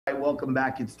All right, welcome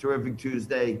back. It's Terrific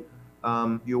Tuesday.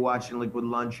 You're watching Liquid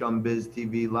Lunch on Biz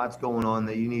TV. Lots going on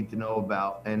that you need to know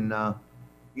about. I know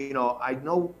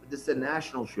this is a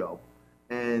national show,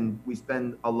 and we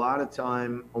spend a lot of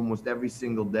time almost every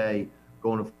single day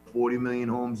going to 40 million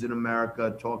homes in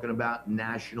America talking about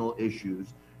national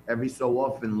issues. Every so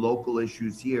often, local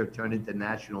issues here turn into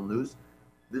national news.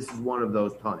 This is one of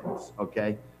those times,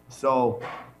 okay?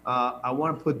 I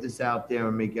want to put this out there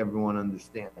and make everyone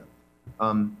understand.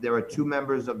 There are two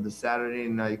members of the Saturday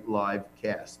Night Live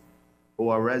cast who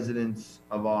are residents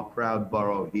of our proud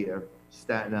borough here,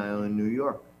 Staten Island, New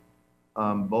York.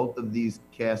 Both of these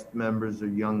cast members are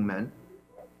young men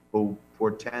who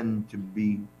portend to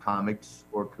be comics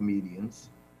or comedians,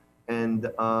 and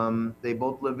they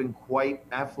both live in quite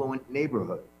affluent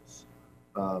neighborhoods.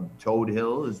 Toad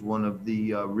Hill is one of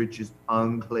the richest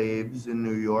enclaves in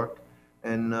New York,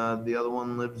 and the other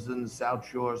one lives in the South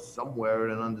Shore somewhere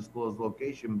in an undisclosed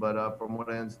location. But from what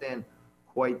I understand,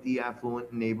 quite the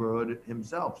affluent neighborhood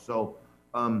himself.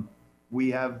 Um, we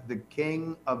have the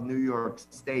king of New York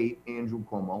State, Andrew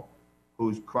Cuomo,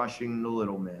 who's crushing the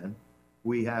little man.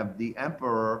 We have the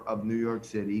emperor of New York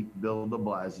City, Bill de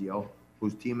Blasio,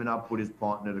 who's teaming up with his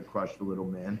partner to crush the little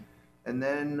man. And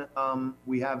then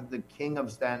we have the king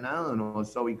of Staten Island, or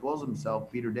so he calls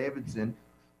himself, Peter Davidson,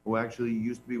 who actually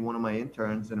used to be one of my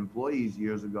interns and employees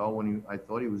years ago when I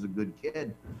thought he was a good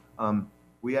kid.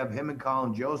 We have him and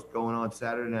Colin Jost going on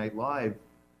Saturday Night Live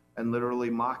and literally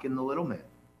mocking the little man.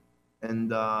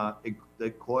 And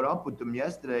they caught up with them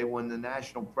yesterday when the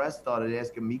national press started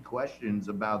asking me questions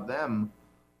about them.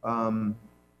 Um,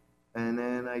 and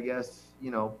then I guess,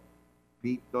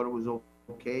 Pete thought it was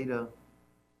okay to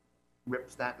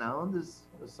rip Staten Island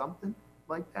or something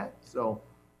like that.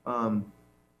 Um,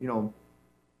 you know,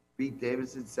 Pete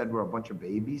Davidson said we're a bunch of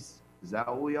babies. Is that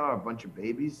what we are? A bunch of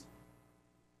babies?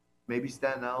 Maybe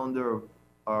Staten Islander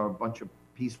are a bunch of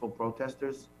peaceful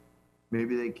protesters.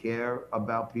 Maybe they care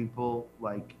about people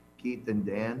like Keith and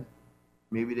Dan.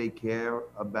 Maybe they care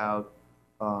about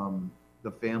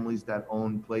the families that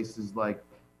own places like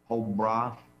Hope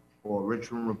Bra or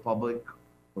Richmond Republic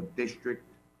or District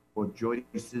or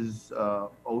Joyce's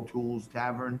O'Toole's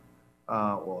Tavern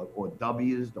or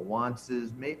W's, the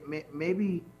Wances.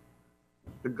 Maybe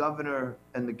the governor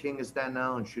and the king of Staten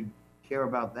Island should care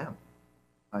about them,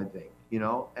 I think,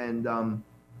 And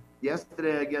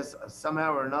yesterday, I guess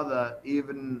somehow or another,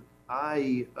 even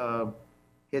I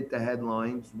hit the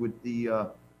headlines with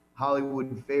the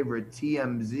Hollywood favorite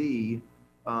TMZ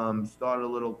started a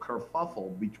little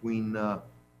kerfuffle between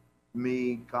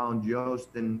me, Colin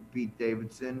Jost, and Pete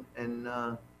Davidson, and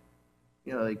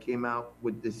they came out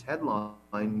with this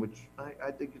headline, which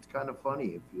I think it's kind of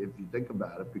funny if you think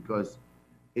about it, because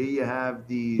here you have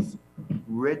these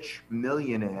rich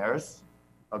millionaires,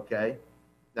 okay?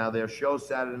 Now, their show,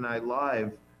 Saturday Night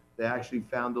Live, they actually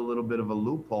found a little bit of a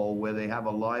loophole where they have a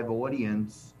live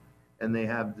audience and they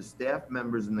have the staff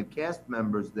members and the cast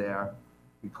members there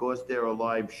because they're a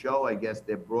live show, I guess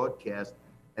they're broadcast,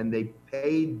 and they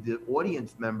paid the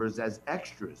audience members as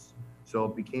extras. So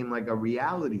it became like a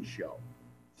reality show.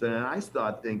 So then I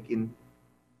start thinking,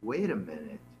 wait a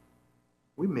minute,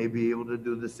 we may be able to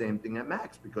do the same thing at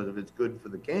Max, because if it's good for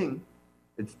the king,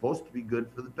 it's supposed to be good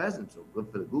for the peasants, or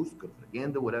good for the goose, good for the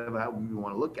gander, whatever, however you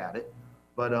want to look at it.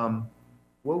 But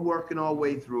we're working our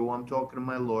way through. I'm talking to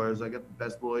my lawyers. I got the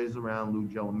best lawyers around, Lou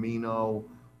Gelomino,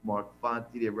 Mark Fonte.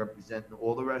 They're representing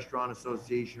all the restaurant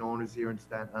association owners here in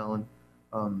Staten Island.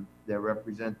 They're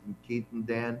representing Keith and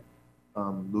Dan.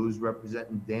 Lou's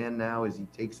representing Dan now as he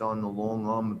takes on the long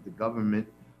arm of the government.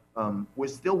 We're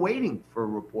still waiting for a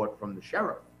report from the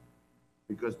sheriff,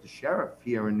 because the sheriff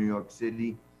here in New York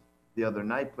City the other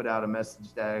night put out a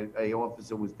message that a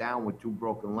officer was down with two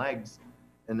broken legs.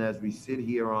 And as we sit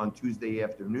here on Tuesday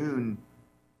afternoon,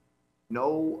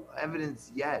 no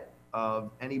evidence yet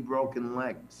of any broken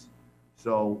legs.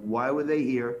 So why were they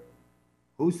here?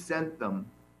 Who sent them?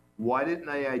 Why didn't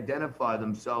they identify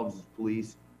themselves as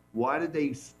police? Why did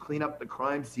they clean up the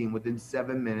crime scene within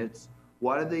 7 minutes?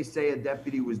 Why did they say a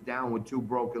deputy was down with two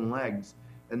broken legs?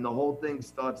 And the whole thing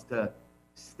starts to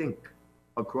stink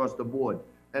across the board.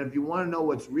 And if you want to know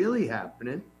what's really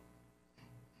happening,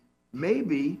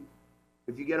 maybe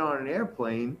if you get on an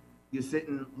airplane, you're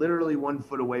sitting literally 1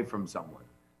 foot away from someone.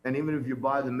 And even if you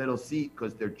buy the middle seat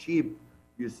because they're cheap,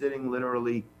 you're sitting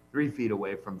literally 3 feet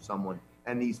away from someone.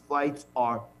 And these flights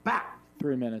are packed.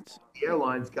 3 minutes. The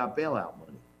airlines got bailout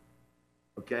money,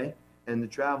 okay? And the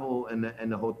travel and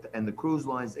the cruise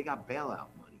lines, they got bailout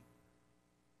money.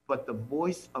 But the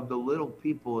voice of the little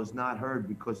people is not heard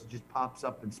because it just pops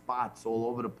up in spots all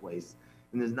over the place.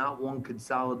 And there's not one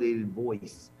consolidated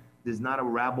voice. there's not a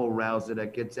rabble rouser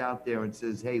that gets out there and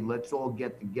says, hey, let's all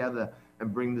get together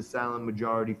and bring the silent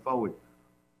majority forward.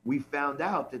 We found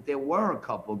out that there were a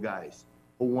couple guys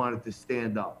who wanted to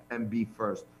stand up and be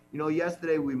first. You know,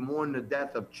 yesterday we mourned the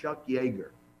death of Chuck Yeager.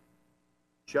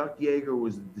 Chuck Yeager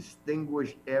was a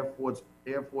distinguished Air Force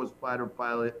fighter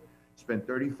pilot, spent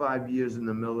 35 years in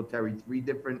the military, 3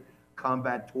 different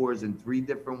combat tours in 3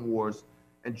 different wars.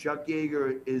 And Chuck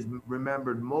Yeager is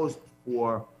remembered most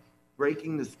for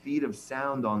breaking the speed of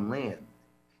sound on land.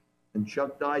 And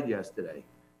Chuck died yesterday.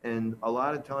 And a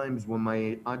lot of times when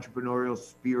my entrepreneurial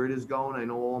spirit is going, I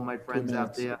know all my friends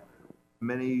out there,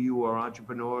 many of you are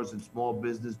entrepreneurs and small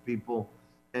business people.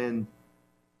 And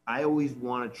I always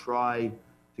want to try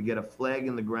to get a flag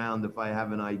in the ground if I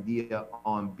have an idea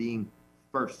on being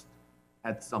first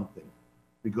at something.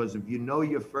 Because if you know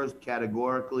you're first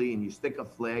categorically and you stick a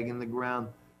flag in the ground,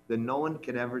 then no one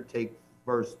can ever take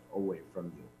first away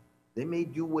from you. They may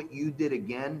do what you did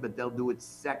again, but they'll do it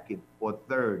second or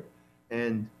third.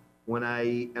 And when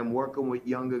I am working with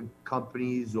younger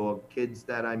companies or kids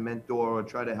that I mentor or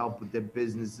try to help with their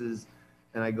businesses,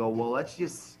 and I go, well, let's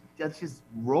just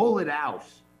roll it out.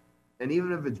 And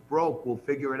even if it's broke, we'll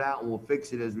figure it out and we'll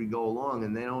fix it as we go along.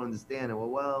 And they don't understand it.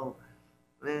 Well,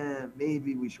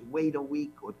 maybe we should wait a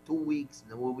week or 2 weeks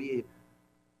and then we'll be.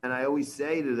 And I always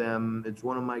say to them, it's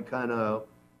one of my kind of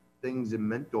things in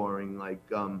mentoring, like,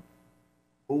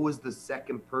 who was the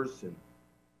second person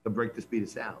to break the speed of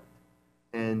sound?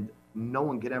 And no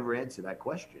one could ever answer that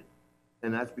question.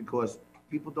 And that's because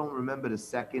people don't remember the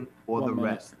second or the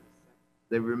rest.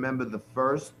 They remember the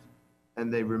first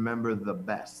and they remember the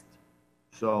best.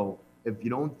 So if you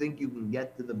don't think you can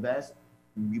get to the best,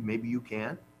 maybe you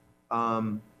can.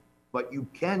 But you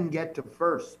can get to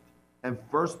first. And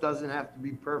first doesn't have to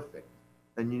be perfect.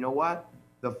 And you know what?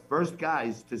 The first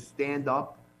guys to stand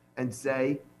up and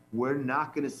say, we're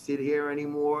not going to sit here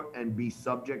anymore and be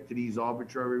subject to these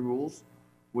arbitrary rules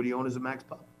were the owners of Max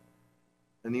Pub.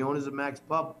 And the owners of Max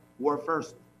Pub were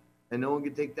first. And no one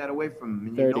can take that away from them.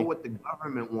 And 30. You know what the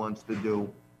government wants to do.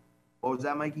 What was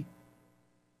that, Mikey? 30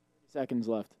 seconds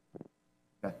left.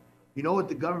 Okay. You know what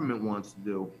the government wants to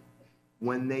do?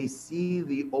 When they see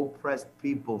the oppressed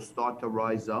people start to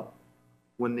rise up,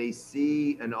 when they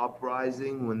see an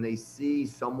uprising, when they see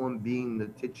someone being the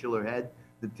titular head,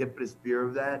 the tip of the spear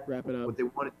of that, wrap it up. What they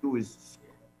want to do is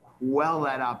quell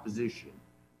that opposition.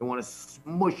 They want to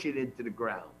smush it into the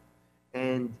ground.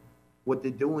 And what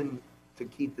they're doing to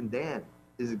Keith and Dan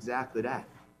is exactly that.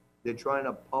 They're trying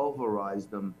to pulverize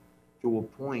them to a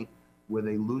point where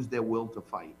they lose their will to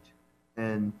fight.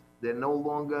 And they're no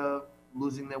longer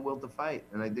losing their will to fight.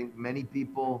 And I think many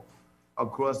people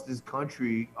across this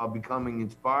country are becoming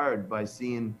inspired by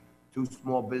seeing 2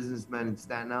 small businessmen in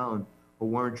Staten Island who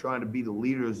weren't trying to be the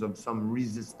leaders of some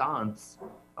resistance,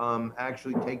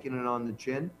 actually taking it on the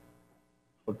chin,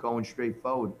 but going straight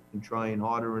forward and trying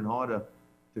harder and harder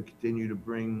to continue to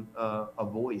bring a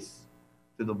voice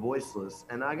to the voiceless.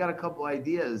 And I got a couple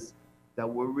ideas that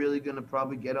we're really going to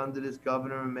probably get under this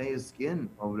governor and mayor's skin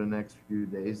over the next few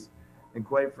days. And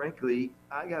quite frankly,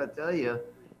 I got to tell you,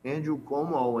 Andrew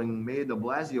Cuomo and Mayor de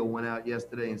Blasio went out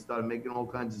yesterday and started making all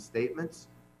kinds of statements.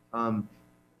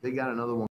 They got another one